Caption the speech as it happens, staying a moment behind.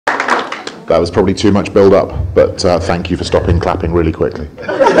That was probably too much build-up, but thank you for stopping clapping really quickly.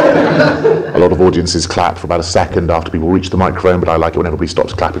 A lot of audiences clap for about a second after people reach the microphone, but I like it when everybody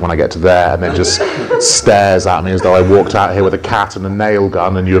stops clapping when I get to there and then just stares at me as though I walked out here with a cat and a nail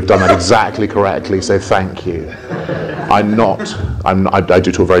gun, and you have done that exactly correctly, so thank you. I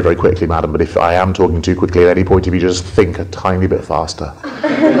do talk very, very quickly, madam, but if I am talking too quickly at any point, if you just think a tiny bit faster,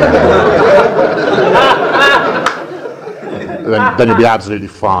 then you'll be absolutely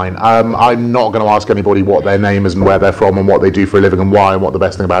fine. I'm not going to ask anybody what their name is and where they're from and what they do for a living and why and what the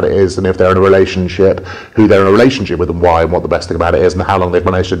best thing about it is, and if they're in a relationship, who they're in a relationship with and why and what the best thing about it is, and how long they've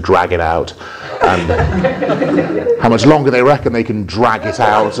managed to drag it out, and how much longer they reckon they can drag it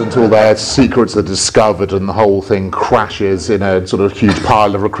out until their secrets are discovered and the whole thing crashes in a sort of huge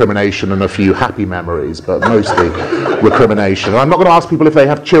pile of recrimination and a few happy memories, but mostly recrimination. And I'm not going to ask people if they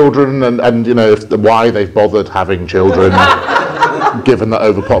have children and you know, why they've bothered having children, given that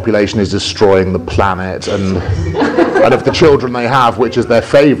overpopulation is destroying the planet, and if the children they have, which is their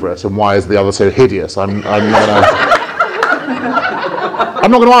favourite, and why is the other so hideous. I'm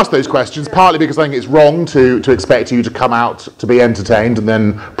not going to ask those questions, partly because I think it's wrong to expect you to come out to be entertained and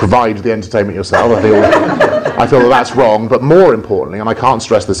then provide the entertainment yourself. I feel that that's wrong, but more importantly, and I can't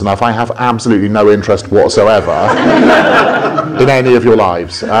stress this enough, I have absolutely no interest whatsoever in any of your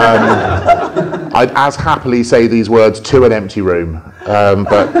lives. I'd as happily say these words to an empty room,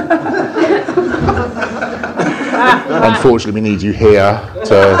 but unfortunately we need you here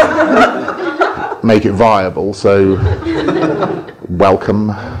to make it viable, so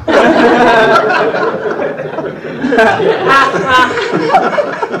welcome. I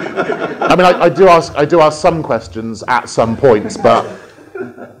mean, I do ask some questions at some points, but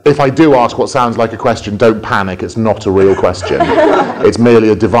if I do ask what sounds like a question, don't panic, it's not a real question. It's merely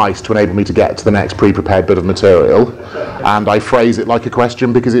a device to enable me to get to the next pre-prepared bit of material, and I phrase it like a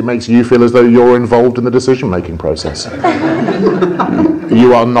question because it makes you feel as though you're involved in the decision-making process.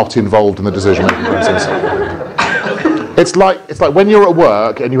 You are not involved in the decision-making process. It's like when you're at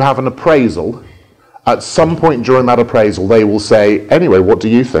work and you have an appraisal, at some point during that appraisal they will say, anyway, what do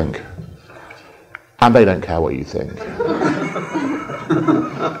you think? And they don't care what you think.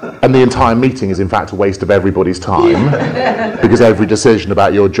 And the entire meeting is in fact a waste of everybody's time, because every decision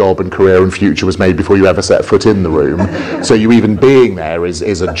about your job and career and future was made before you ever set foot in the room. So you even being there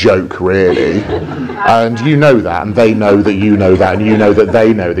is a joke, really. And you know that, and they know that you know that, and you know that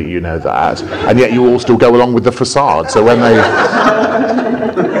they know that you know that, and yet you all still go along with the facade. So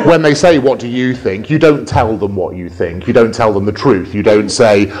when they say, what do you think, you don't tell them what you think. You don't tell them the truth. You don't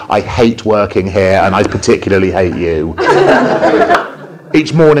say, I hate working here and I particularly hate you.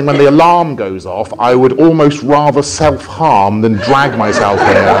 Each morning when the alarm goes off, I would almost rather self-harm than drag myself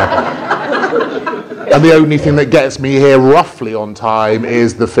here. And the only thing that gets me here roughly on time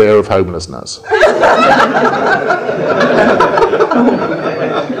is the fear of homelessness.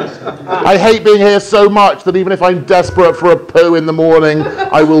 I hate being here so much that even if I'm desperate for a poo in the morning,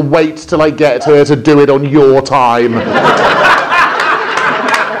 I will wait till I get here to do it on your time.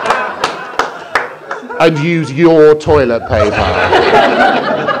 And use your toilet paper.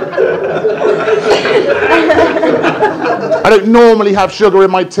 I don't normally have sugar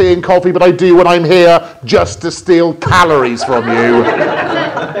in my tea and coffee, but I do when I'm here just to steal calories from you.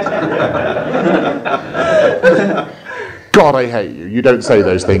 God, I hate you. You don't say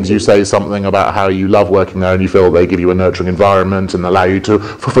those things. You say something about how you love working there and you feel they give you a nurturing environment and allow you to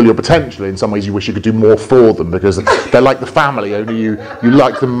fulfill your potential. In some ways you wish you could do more for them because they're like the family, only you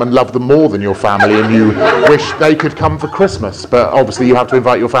like them and love them more than your family, and you wish they could come for Christmas. But obviously you have to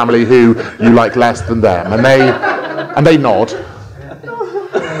invite your family who you like less than them. And they nod.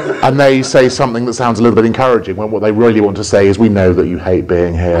 And they say something that sounds a little bit encouraging when what they really want to say is, we know that you hate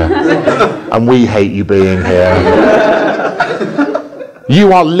being here. And we hate you being here.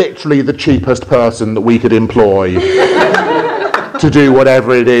 You are literally the cheapest person that we could employ to do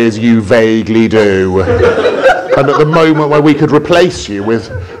whatever it is you vaguely do. And at the moment where we could replace you with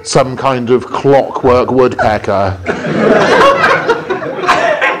some kind of clockwork woodpecker,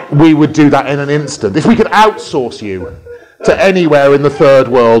 we would do that in an instant. If we could outsource you to anywhere in the third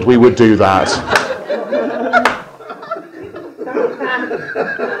world, we would do that.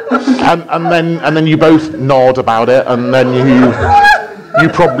 And then you both nod about it, and then you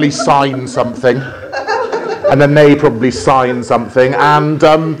probably sign something, and then they probably sign something, and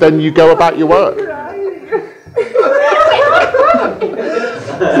then you go about your work.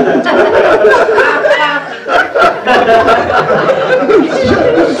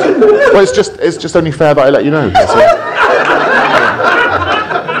 Well, it's just only fair that I let you know.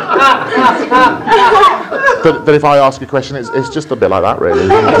 that if I ask a question, it's just a bit like that, really.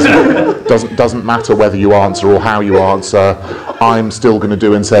 It doesn't matter whether you answer or how you answer. I'm still going to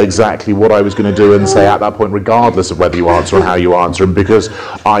do and say exactly what I was going to do and say at that point, regardless of whether you answer or how you answer. And because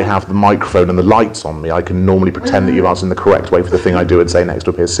I have the microphone and the lights on me, I can normally pretend that you're answering the correct way for the thing I do and say next to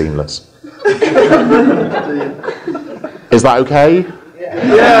appear seamless. Is that okay?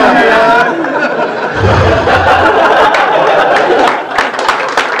 Yeah.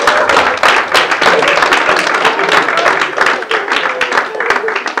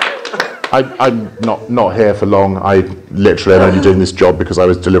 I'm not here for long. I literally am only doing this job because I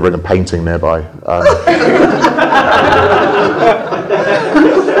was delivering a painting nearby.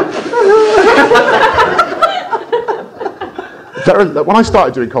 When I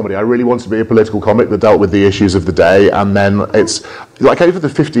started doing comedy, I really wanted to be a political comic that dealt with the issues of the day, and then it's like over the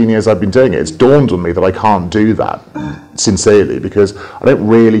 15 years I've been doing it, it's dawned on me that I can't do that sincerely because I don't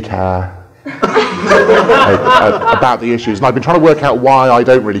really care about the issues, and I've been trying to work out why I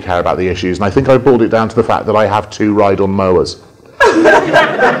don't really care about the issues, and I think I boiled it down to the fact that I have 2 ride-on mowers.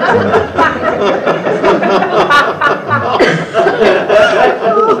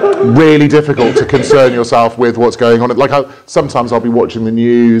 Really difficult to concern yourself with what's going on. Like sometimes I'll be watching the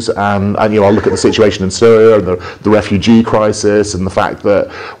news and you know, I'll look at the situation in Syria and the refugee crisis and the fact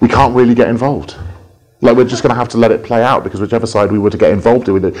that we can't really get involved. Like we're just going to have to let it play out because whichever side we were to get involved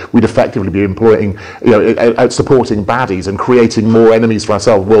in, we'd effectively be employing, you know, supporting baddies and creating more enemies for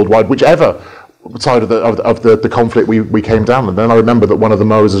ourselves worldwide, whichever side of the conflict we came down. And then I remember that one of the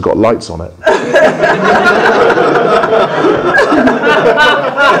mowers has got lights on it.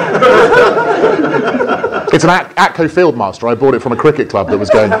 It's an Atco Fieldmaster. I bought it from a cricket club that was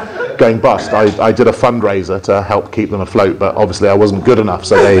going bust. I did a fundraiser to help keep them afloat, but obviously I wasn't good enough,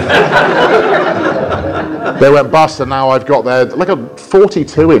 so they went bust, and now I've got their like a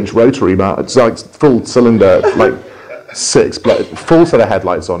 42-inch rotary mower. It's like full cylinder, like 6 full set of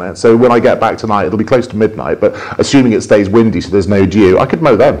headlights on it. So when I get back tonight, it'll be close to midnight, but assuming it stays windy so there's no dew, I could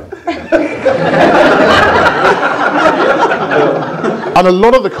mow them. And a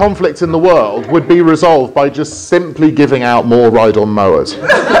lot of the conflict in the world would be resolved by just simply giving out more ride-on mowers.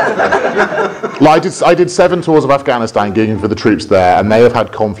 Like I did 7 tours of Afghanistan gigging for the troops there, and they have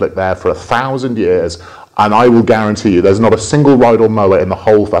had conflict there for 1,000 years, and I will guarantee you there's not a single ride-on mower in the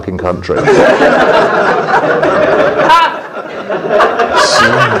whole fucking country.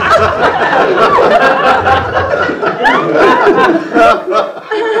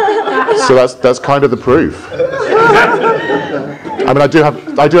 So that's kind of the proof. I mean,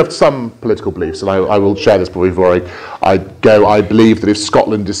 I do have some political beliefs, and I will share this before I go. I believe that if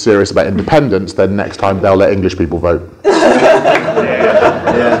Scotland is serious about independence, then next time they'll let English people vote.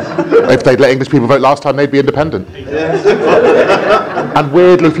 If they'd let English people vote last time, they'd be independent. And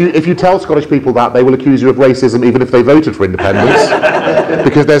weirdly, if you tell Scottish people that, they will accuse you of racism even if they voted for independence,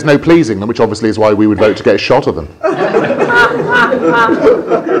 because there's no pleasing them, which obviously is why we would vote to get a shot of them.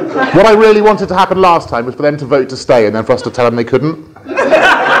 What I really wanted to happen last time was for them to vote to stay and then for us to tell them they couldn't.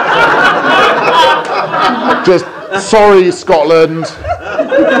 Just, sorry Scotland,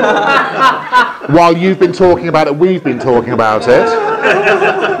 while you've been talking about it, we've been talking about it,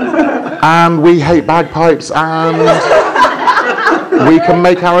 and we hate bagpipes and we can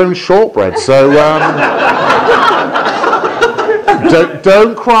make our own shortbread, so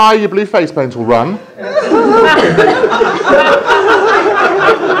don't cry, your blue face paint will run.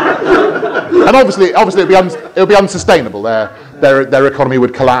 And obviously it'll be unsustainable. Their economy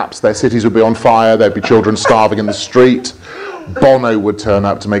would collapse, their cities would be on fire, there'd be children starving in the street. Bono would turn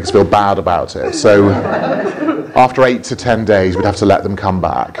up to make us feel bad about it. So after 8 to 10 days, we'd have to let them come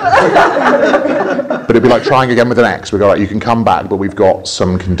back. But it'd be like trying again with an ex. We go, right, you can come back, but we've got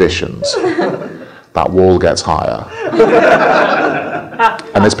some conditions. That wall gets higher.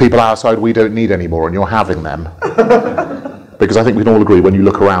 And there's people outside we don't need anymore, and you're having them. Because I think we can all agree when you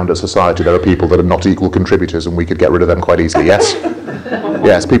look around at society, there are people that are not equal contributors, and we could get rid of them quite easily, yes?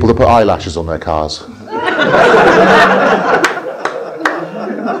 Yes, people that put eyelashes on their cars.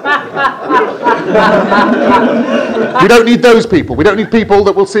 We don't need those people. We don't need people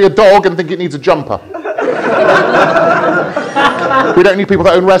that will see a dog and think it needs a jumper. We don't need people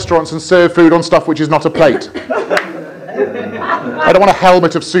that own restaurants and serve food on stuff which is not a plate. I don't want a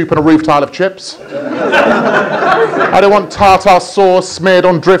helmet of soup and a roof tile of chips. I don't want tartar sauce smeared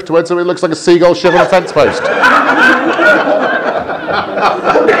on driftwood so it looks like a seagull ship on a fence post.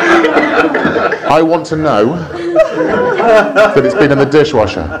 I want to know that it's been in the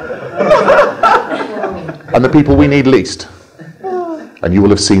dishwasher. And the people we need least. And you will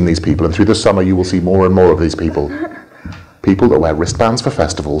have seen these people, and through the summer you will see more and more of these people. People that wear wristbands for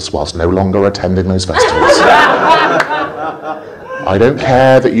festivals whilst no longer attending those festivals. I don't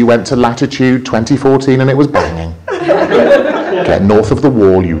care that you went to Latitude 2014 and it was banging. Get north of the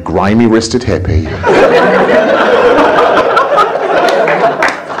wall, you grimy-wristed hippie.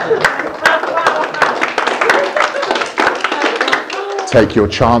 Take your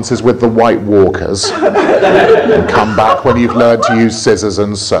chances with the White Walkers and come back when you've learned to use scissors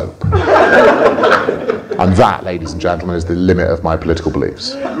and soap. And that, ladies and gentlemen, is the limit of my political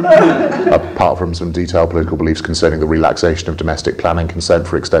beliefs. Apart from some detailed political beliefs concerning the relaxation of domestic planning consent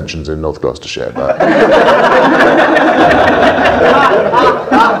for extensions in North Gloucestershire. But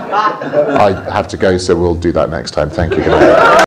I have to go, so we'll do that next time. Thank you. Good night.